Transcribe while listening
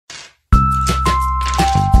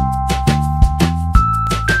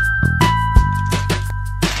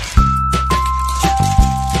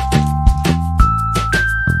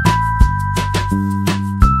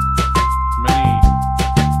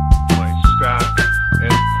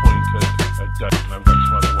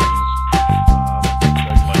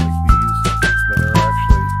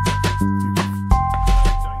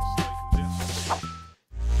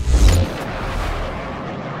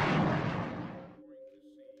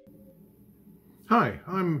Hi,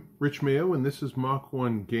 I'm Rich Mayo and this is Mach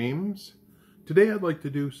 1 Games. Today I'd like to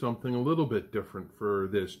do something a little bit different for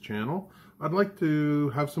this channel. I'd like to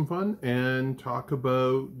have some fun and talk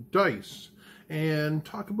about dice and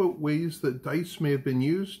talk about ways that dice may have been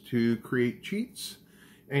used to create cheats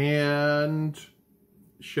and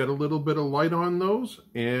shed a little bit of light on those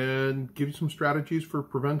and give you some strategies for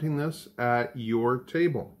preventing this at your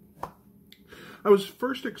table. I was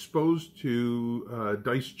first exposed to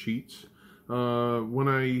dice cheats when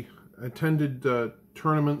I attended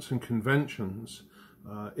tournaments and conventions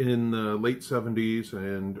in the late 70s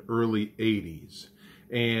and early 80s.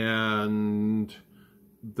 And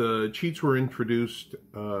the cheats were introduced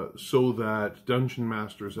so that dungeon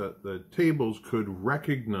masters at the tables could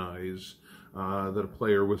recognize that a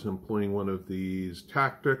player was employing one of these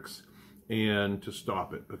tactics and to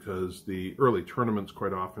stop it, because the early tournaments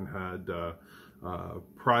quite often had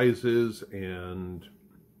prizes, and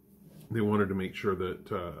they wanted to make sure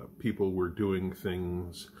that people were doing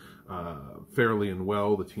things fairly and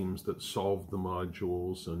well. The teams that solved the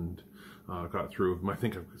modules and got through them. I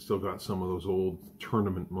think I've still got some of those old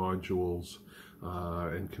tournament modules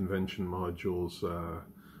and convention modules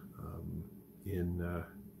in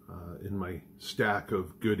my stack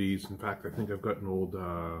of goodies. In fact, I think I've got an old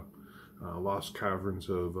Lost Caverns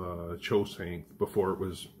of Chosank before it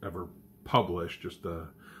was ever published, just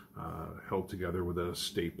held together with a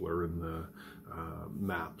stapler and the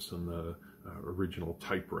maps and the original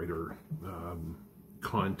typewriter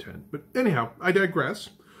content. But anyhow, I digress.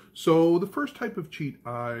 So the first type of cheat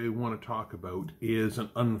I want to talk about is an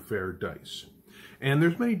unfair dice. And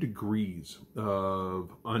there's many degrees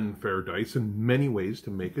of unfair dice and many ways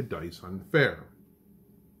to make a dice unfair.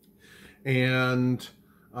 And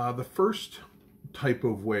the first type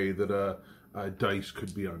of way that a dice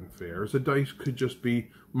could be unfair is a dice could just be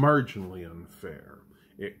marginally unfair.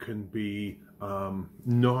 It can be not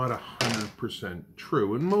 100%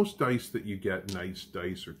 true. And most dice that you get, nice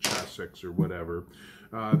dice or Chessex or whatever,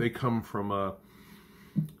 they come from a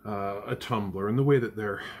tumbler, and the way that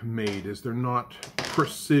they're made is they're not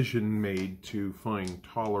precision made to find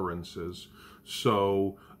tolerances,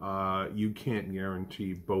 so you can't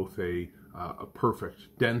guarantee both a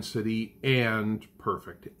perfect density and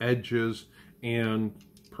perfect edges and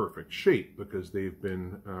perfect shape, because they've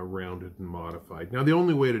been rounded and modified. Now, the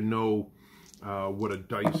only way to know what a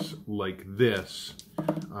dice like this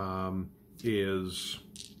is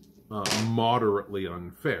moderately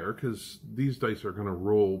unfair, because these dice are going to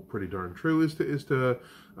roll pretty darn true, is to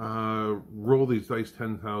roll these dice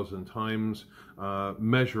 10,000 times,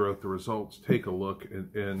 measure out the results, take a look,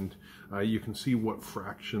 and you can see what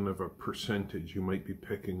fraction of a percentage you might be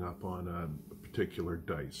picking up on a particular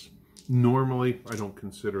dice. Normally, I don't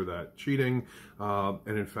consider that cheating,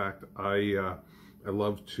 and in fact, I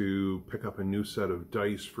love to pick up a new set of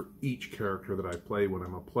dice for each character that I play when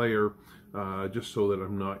I'm a player, just so that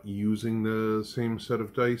I'm not using the same set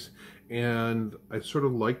of dice. And I sort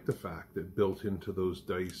of like the fact that built into those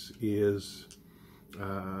dice is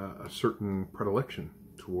a certain predilection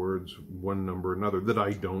towards one number or another that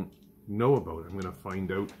I don't know about. I'm going to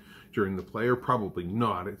find out during the play, or probably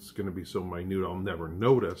not. It's going to be so minute I'll never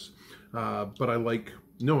notice. But I like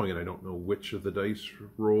knowing it. I don't know which of the dice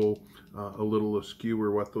roll a little askew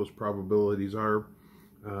or what those probabilities are.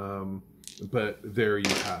 But there you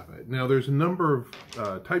have it. Now, there's a number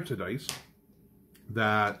of types of dice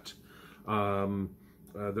that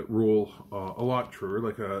that roll a lot truer,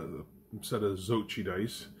 like a set of Xochi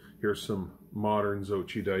dice. Here's some modern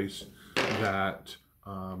Xochi dice that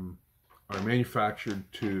are manufactured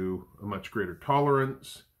to a much greater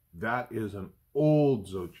tolerance. That is an old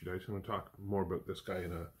Xochi dice. I'm going to talk more about this guy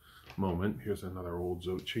in a moment. Here's another old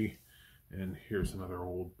Xochi, and here's another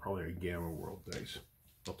old, probably a Gamma World dice.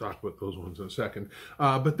 I'll talk about those ones in a second.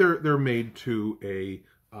 But they're made to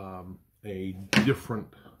a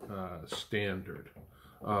different standard.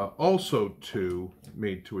 Also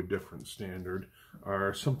made to a different standard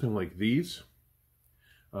are something like these.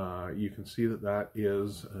 You can see that that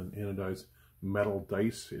is an anodized metal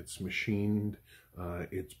dice. It's machined,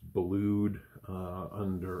 it's blued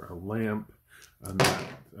under a lamp, and that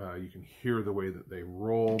you can hear the way that they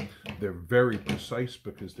roll. They're very precise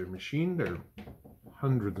because they're machined. They're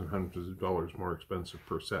hundreds and hundreds of dollars more expensive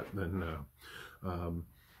per set than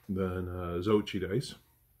Xochi dice,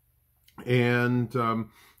 and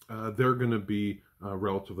they're going to be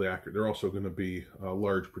relatively accurate. They're also going to be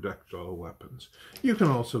large projectile weapons. You can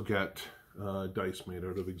also get dice made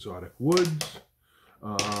out of exotic woods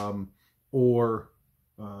or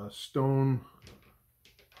stone.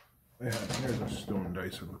 Yeah, here's a stone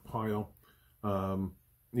dice in the pile.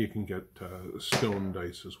 you can get stone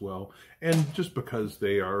dice as well. And just because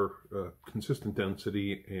they are consistent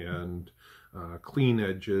density and clean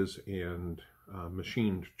edges and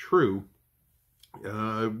machined true,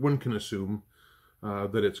 one can assume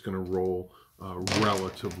that it's going to roll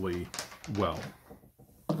relatively well.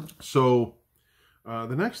 So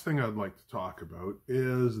the next thing I'd like to talk about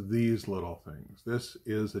is these little things. This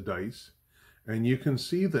is a dice, and you can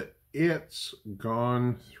see that it's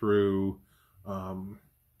gone through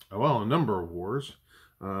well, a number of wars.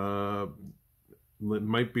 It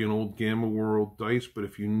might be an old Gamma World dice, but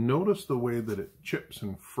if you notice the way that it chips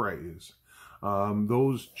and frays,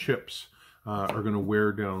 those chips are going to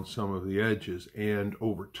wear down some of the edges, and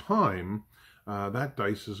over time that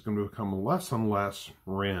dice is going to become less and less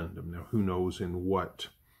random. Now, who knows in what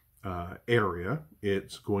area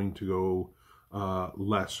it's going to go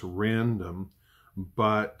less random,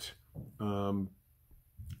 but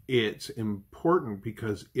it's important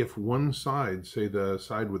because if one side, say the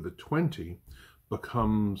side with the 20,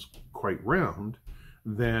 becomes quite round,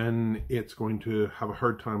 then it's going to have a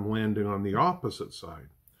hard time landing on the opposite side,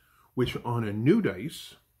 which on a new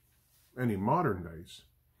dice, any modern dice,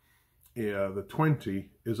 the 20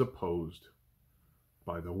 is opposed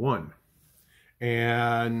by the 1.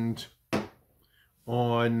 And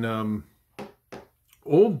on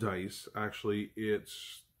old dice, actually,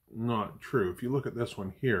 it's not true. If you look at this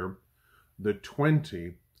one here, the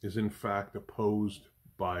 20 is in fact opposed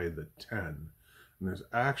by the 10. And there's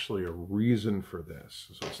actually a reason for this.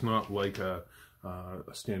 So it's not like a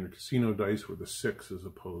standard casino dice where the 6 is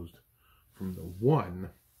opposed from the 1.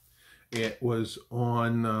 It was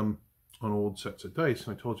on old sets of dice,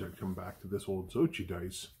 and I told you I'd come back to this old Xochi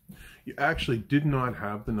dice. You actually did not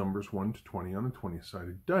have the numbers 1 to 20 on a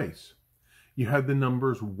 20-sided dice. You had the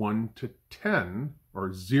numbers 1 to 10,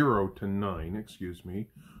 or 0 to 9, excuse me,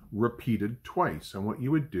 repeated twice. And what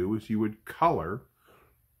you would do is you would color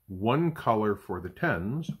one color for the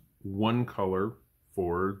 10s, one color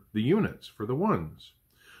for the units, for the 1s.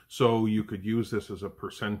 So you could use this as a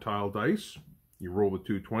percentile dice. You roll the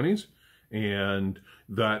two 20s, and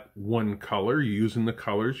that one color, using the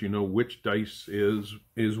colors, you know which dice is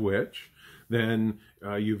which. Then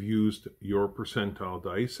you've used your percentile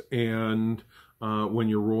dice, and when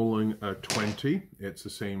you're rolling a 20, it's the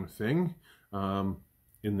same thing.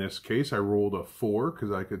 In this case, I rolled a 4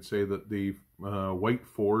 because I could say that the white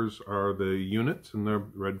 4s are the units and the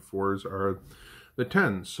red 4s are the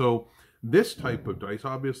 10s. So this type of dice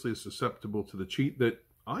obviously is susceptible to the cheat that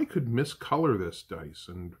I could miscolor this dice,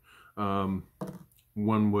 and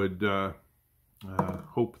one would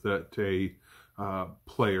hope that a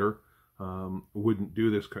player wouldn't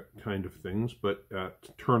do this kind of things, but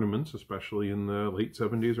at tournaments, especially in the late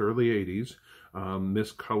 70s, early 80s,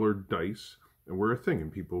 miscolored dice were a thing,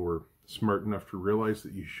 and people were smart enough to realize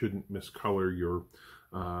that you shouldn't miscolor your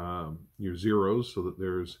zeros so that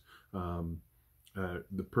there's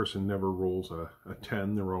the person never rolls a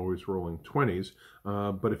 10, they're always rolling 20s.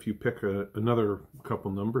 But if you pick another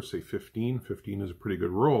couple numbers, say 15, 15 is a pretty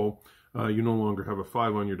good roll, you no longer have a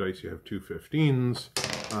 5 on your dice, you have two 15s.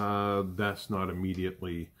 That's not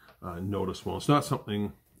immediately noticeable. It's not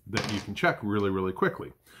something that you can check really, really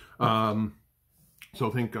quickly. So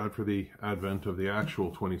thank God for the advent of the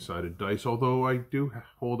actual 20-sided dice, although I do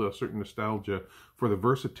hold a certain nostalgia for the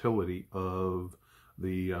versatility of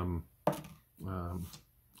the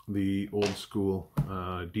old school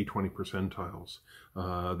D20 percentiles.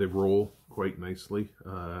 They roll quite nicely.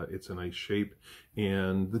 It's a nice shape,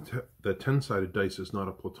 and the 10-sided dice is not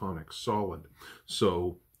a platonic solid,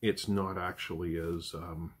 so it's not actually as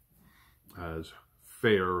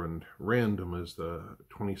fair and random as the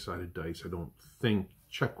 20-sided dice. I don't think.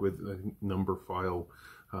 Check with, I think Number File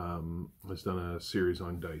has done a series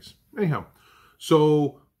on dice. Anyhow,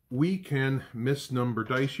 so we can misnumber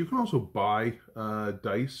dice. You can also buy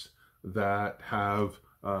dice that have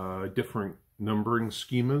different numbering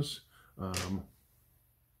schemas,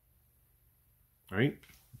 right?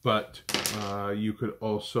 But you could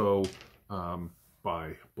also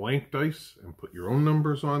buy blank dice and put your own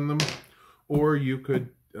numbers on them, or you could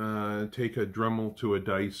take a Dremel to a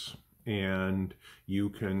dice and you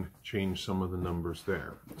can change some of the numbers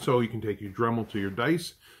there. So you can take your Dremel to your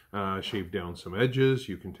dice, shave down some edges.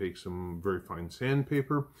 You can take some very fine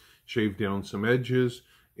sandpaper, shave down some edges,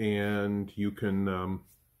 and you can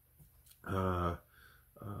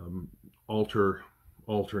alter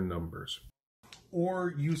numbers.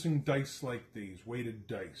 Or using dice like these, weighted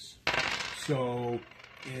dice. So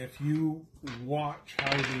if you watch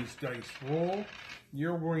how these dice roll,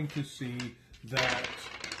 you're going to see that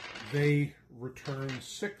they return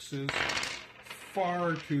 6s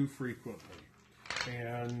far too frequently.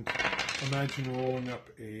 And imagine rolling up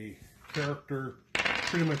a character.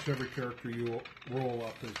 Pretty much every character you roll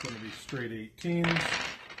up is going to be straight 18s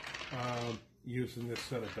using this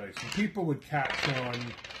set of dice. And people would catch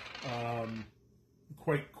on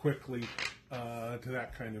quite quickly to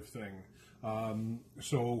that kind of thing.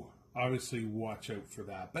 So obviously watch out for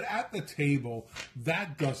that. But at the table,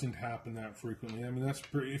 that doesn't happen that frequently. I mean,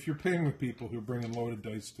 if you're playing with people who are bringing loaded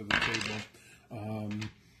dice to the table,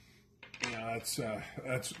 yeah,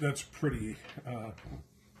 that's pretty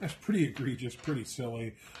egregious, pretty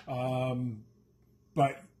silly.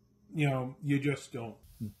 But you know, you just don't.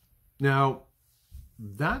 Now,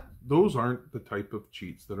 those aren't the type of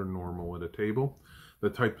cheats that are normal at a table. The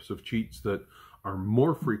types of cheats that are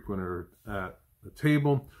more frequent at the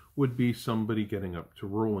table would be somebody getting up to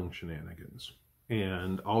rolling shenanigans.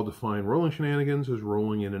 And I'll define rolling shenanigans as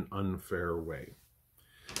rolling in an unfair way.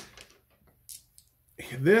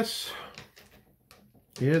 This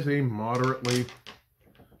is a moderately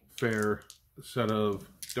fair set of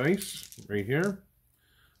dice right here.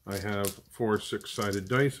 I have 4 6-sided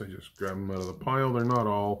dice. I just grab them out of the pile. They're not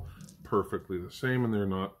all perfectly the same, and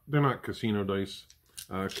they're not casino dice.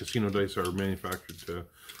 Casino dice are manufactured to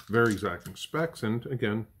very exacting specs, and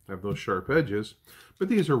again, have those sharp edges. But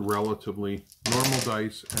these are relatively normal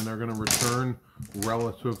dice, and they're going to return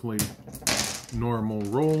relatively normal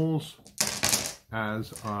rolls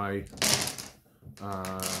as I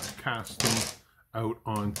cast them out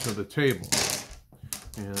onto the table.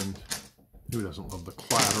 And who doesn't love the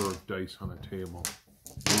clatter of dice on a table?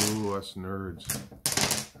 Ooh, us nerds,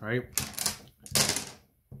 right?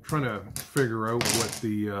 Trying to figure out what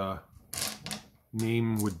the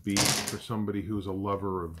name would be for somebody who's a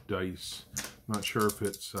lover of dice. I'm not sure if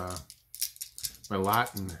it's my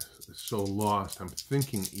Latin is so lost. I'm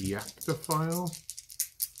thinking eactophile.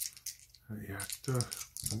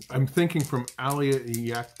 I'm thinking from Alea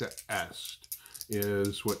eacta est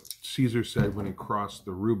is what Caesar said when he crossed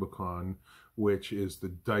the Rubicon, which is the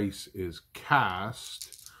dice is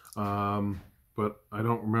cast. But I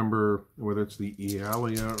don't remember whether it's the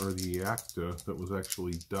Alea or the eacta that was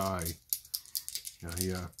actually die.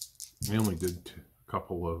 Yeah, I only did a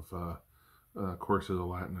couple of courses of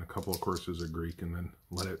Latin, a couple of courses of Greek, and then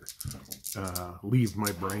let it leave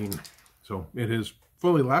my brain. So it is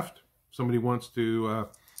fully left. Somebody wants to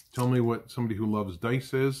tell me what somebody who loves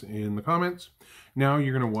dice is in the comments. Now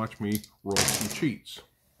you're going to watch me roll some cheats.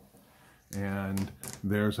 And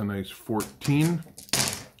there's a nice 14.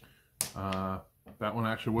 That one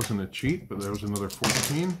actually wasn't a cheat, but there was another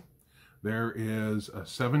 14. There is a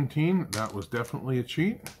 17. That was definitely a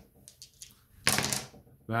cheat.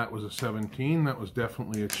 That was a 17. That was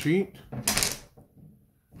definitely a cheat.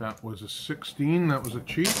 That was a 16. That was a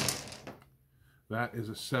cheat. That is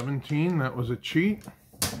a 17. That was a cheat.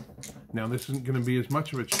 Now this isn't going to be as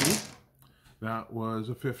much of a cheat. That was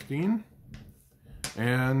a 15.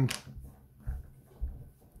 And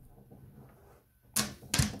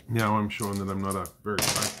now I'm showing that I'm not a very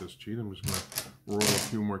practiced cheat. I'm just going to roll a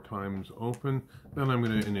few more times open. Then I'm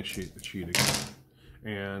going to initiate the cheat again.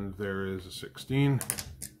 And there is a 16.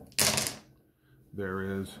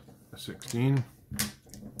 There is a 16.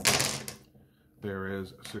 There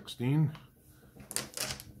is a 16.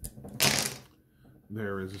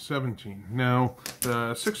 There is a 17. Now,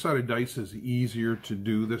 the 6-sided dice is easier to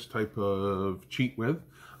do this type of cheat with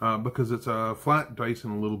because it's a flat dice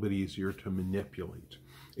and a little bit easier to manipulate.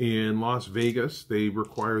 In Las Vegas, they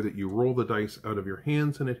require that you roll the dice out of your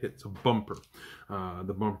hands and it hits a bumper.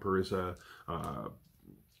 The bumper is a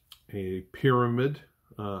pyramid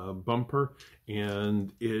bumper,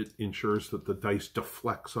 and it ensures that the dice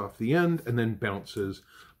deflects off the end and then bounces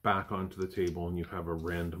back onto the table, and you have a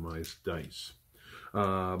randomized dice.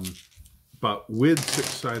 But with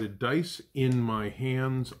 6-sided dice in my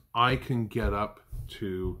hands, I can get up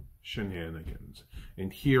to shenanigans.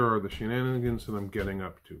 And here are the shenanigans that I'm getting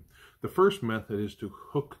up to. The first method is to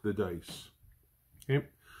hook the dice. Okay?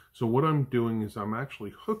 So what I'm doing is I'm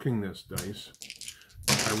actually hooking this dice.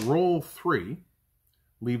 I roll 3,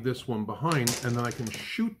 leave this one behind, and then I can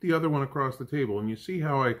shoot the other one across the table. And you see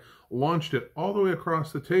how I launched it all the way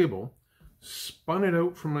across the table, spun it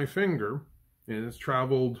out from my finger, and it's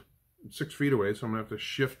traveled 6 feet away, so I'm going to have to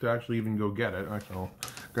shift to actually even go get it. Actually, I'll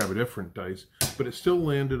grab a different dice. But it still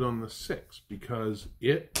landed on the 6 because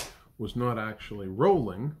it was not actually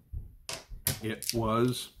rolling. It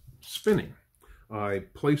was spinning. I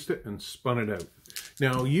placed it and spun it out.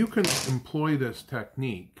 Now, you can employ this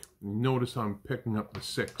technique. Notice I'm picking up the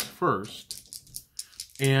 6 first.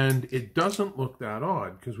 And it doesn't look that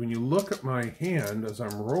odd because when you look at my hand as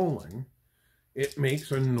I'm rolling, it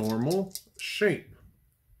makes a normal shape.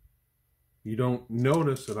 you don't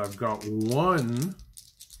notice that I've got one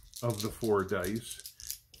of the 4 dice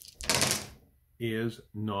is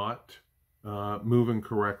not moving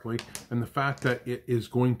correctly, and the fact that it is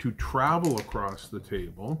going to travel across the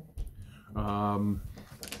table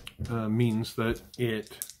means that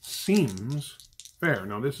it seems fair.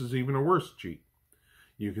 Now this is even a worse cheat.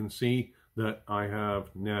 You can see that I have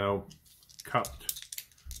now cupped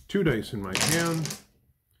 2 dice in my hand,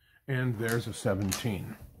 and there's a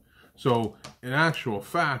 17. So in actual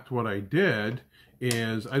fact, what I did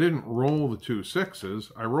is I didn't roll the 2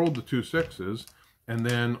 6s. I rolled the 2 6s, and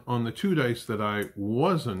then on the 2 dice that I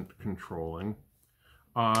wasn't controlling,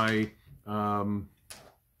 I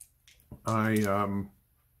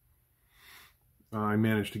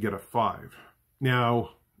managed to get a 5.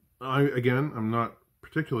 Now, I'm not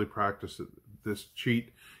particularly practiced at this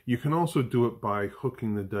cheat. You can also do it by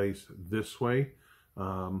hooking the dice this way,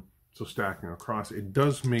 so stacking across. It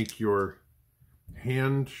does make your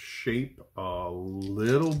hand shape a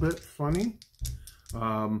little bit funny,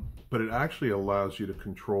 but it actually allows you to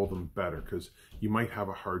control them better, because you might have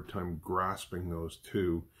a hard time grasping those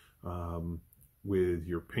two with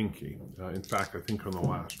your pinky. In fact, I think on the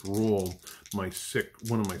last roll, one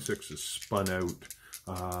of my 6s spun out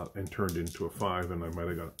and turned into a 5, and I might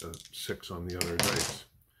have got a 6 on the other dice.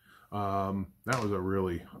 That was a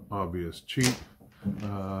really obvious cheat.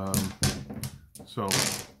 So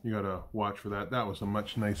you gotta watch for that. That was a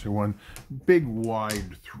much nicer one. Big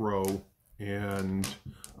wide throw and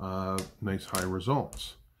nice high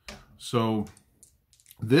results. So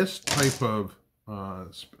this type of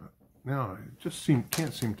now I just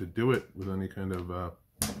can't seem to do it with any kind of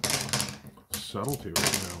subtlety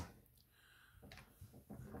right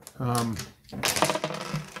now.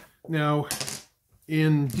 Now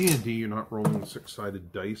in D&D you're not rolling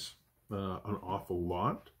 6-sided dice an awful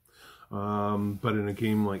lot. But in a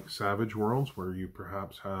game like Savage Worlds, where you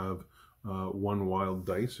perhaps have 1 wild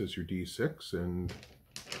dice as your D6, and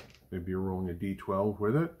maybe you're rolling a D12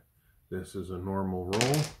 with it, this is a normal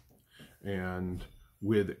roll, and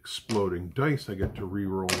with exploding dice, I get to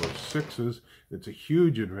re-roll those 6s. It's a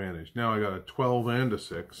huge advantage. Now I got a 12 and a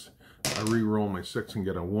 6. I re-roll my 6 and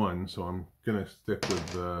get a 1, so I'm going to stick with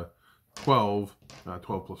the 12.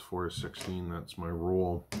 12 plus 4 is 16. That's my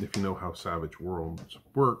roll, if you know how Savage Worlds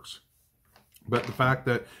works. But the fact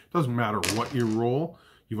that it doesn't matter what you roll,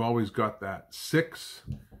 you've always got that 6.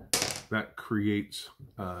 That creates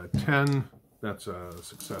 10. That's a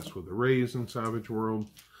success with a raise in Savage World.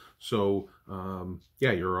 So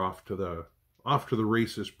yeah, you're off to the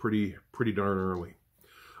races pretty darn early.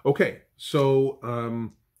 Okay, so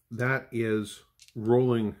that is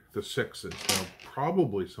rolling the 6s. Now,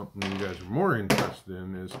 probably something you guys are more interested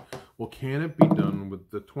in is, well, can it be done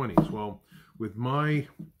with the 20s? Well, with my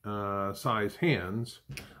size hands,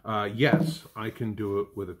 yes, I can do it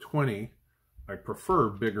with a 20. I prefer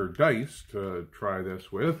bigger dice to try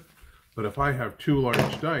this with, but if I have 2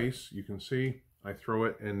 large dice, you can see I throw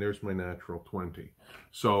it and there's my natural 20.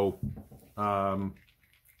 So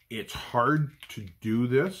it's hard to do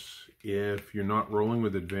this if you're not rolling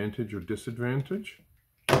with advantage or disadvantage.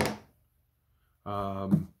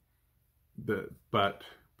 But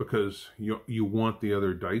because you want the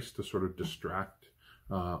other dice to sort of distract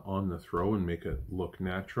on the throw and make it look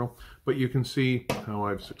natural. But you can see how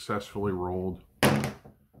I've successfully rolled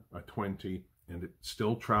a 20 and it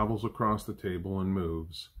still travels across the table and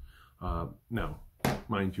moves. Now,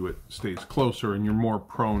 mind you, it stays closer and you're more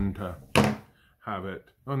prone to have it.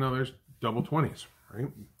 Oh no, there's double 20s, right?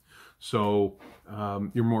 So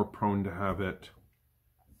you're more prone to have it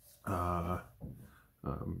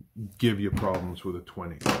give you problems with a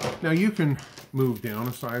 20. Now you can move down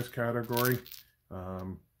a size category.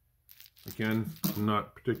 Again,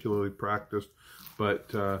 not particularly practiced, but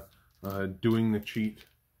doing the cheat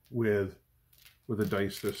with a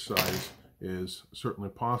dice this size is certainly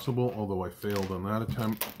possible, although I failed on that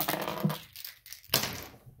attempt.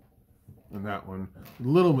 And that one, a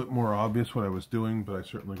little bit more obvious what I was doing, but I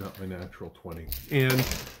certainly got my natural 20. And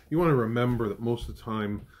you want to remember that most of the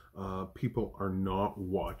time, people are not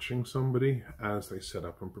watching somebody as they set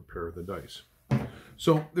up and prepare the dice.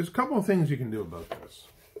 So there's a couple of things you can do about this.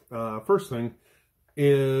 First thing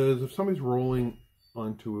is, if somebody's rolling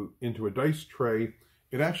into a dice tray,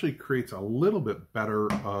 it actually creates a little bit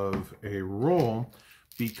better of a roll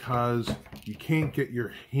because you can't get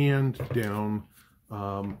your hand down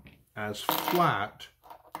as flat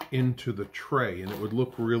into the tray, and it would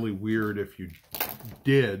look really weird if you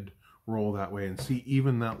did roll that way. And see,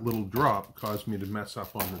 even that little drop caused me to mess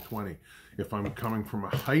up on the 20. If I'm coming from a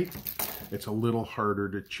height, it's a little harder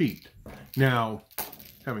to cheat. Now,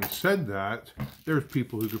 Having said that, there's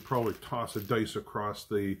people who could probably toss a dice across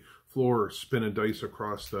the floor or spin a dice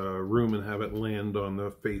across the room and have it land on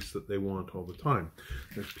the face that they want all the time.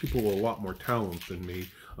 There's people with a lot more talent than me.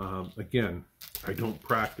 Again, I don't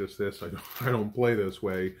practice this. I don't play this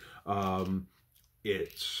way.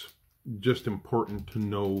 It's just important to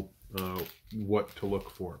know what to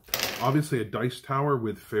look for. Obviously, a dice tower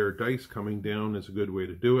with fair dice coming down is a good way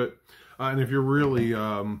to do it. And if you're really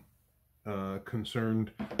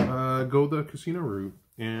concerned, go the casino route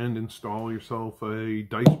and install yourself a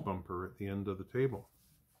dice bumper at the end of the table.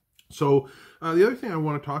 So the other thing I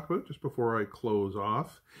want to talk about just before I close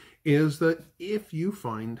off is that if you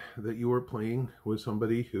find that you are playing with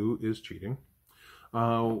somebody who is cheating,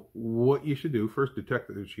 what you should do, first detect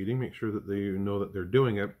that they're cheating, make sure that they know that they're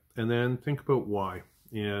doing it, and then think about why.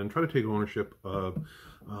 And try to take ownership of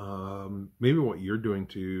maybe what you're doing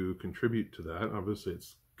to contribute to that. Obviously,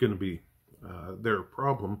 it's going to be their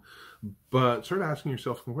problem, but start asking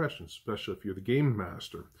yourself some questions, especially if you're the game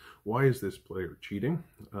master. Why is this player cheating?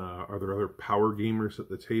 Are there other power gamers at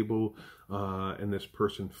the table and this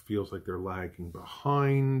person feels like they're lagging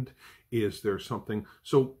behind? Is there something?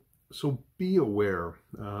 So be aware.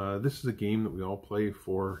 This is a game that we all play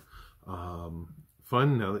for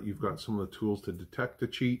fun. Now that you've got some of the tools to detect a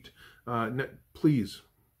cheat, please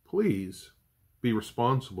be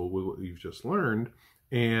responsible with what you've just learned.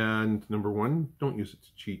 And number one, don't use it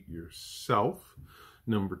to cheat yourself.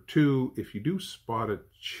 Number two, if you do spot a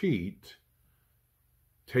cheat,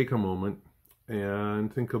 take a moment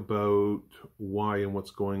and think about why and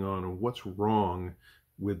what's going on and what's wrong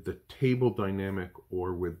with the table dynamic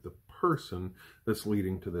or with the person that's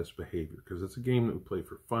leading to this behavior. Because it's a game that we play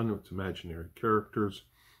for fun. It's imaginary characters.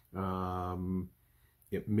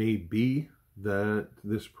 It may be that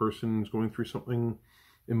this person is going through something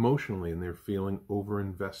emotionally and they're feeling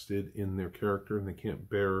over-invested in their character and they can't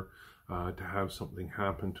bear to have something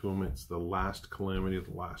happen to them. It's the last calamity,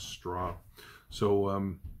 the last straw.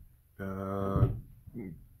 So go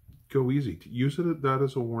easy. Use that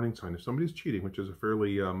as a warning sign. If somebody's cheating, which is a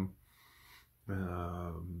fairly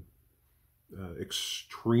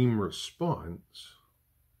extreme response,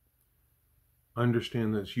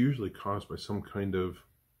 understand that it's usually caused by some kind of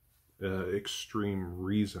extreme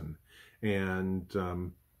reason. And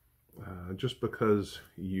just because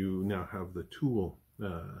you now have the tool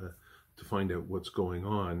to find out what's going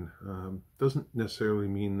on doesn't necessarily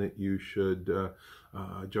mean that you should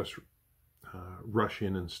just rush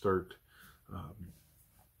in and start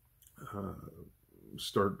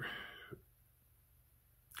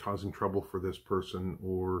causing trouble for this person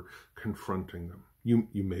or confronting them. You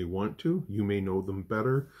may want to, you may know them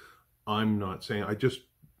better. I'm not saying, I just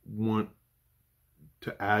want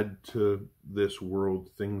to add to this world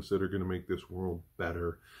things that are going to make this world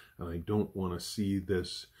better. And I don't want to see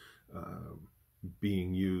this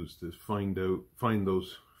being used to find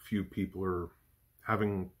those few people are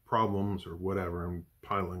having problems or whatever and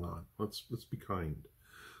piling on. Let's be kind.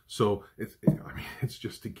 So it's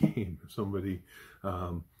just a game. If somebody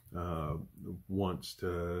wants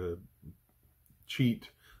to cheat,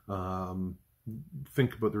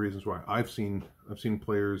 think about the reasons why. I've seen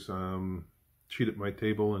players cheat at my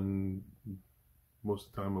table, and most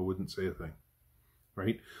of the time I wouldn't say a thing,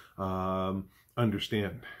 right?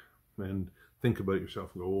 Understand and think about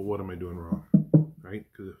yourself and go, well, what am I doing wrong, right?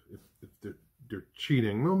 Because if they're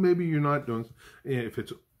cheating, well, maybe you're not doing, if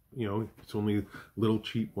it's, it's only a little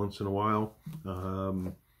cheat once in a while,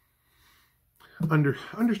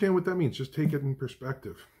 understand what that means. Just take it in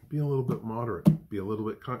perspective. Be a little bit moderate, be a little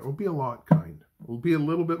bit kind, or be a lot kind. We'll be a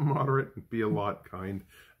little bit moderate and be a lot kind.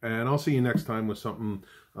 And I'll see you next time with something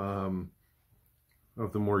of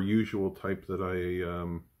the more usual type that I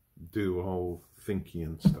do, all thinky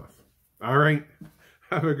and stuff. All right.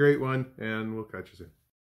 Have a great one, and we'll catch you soon.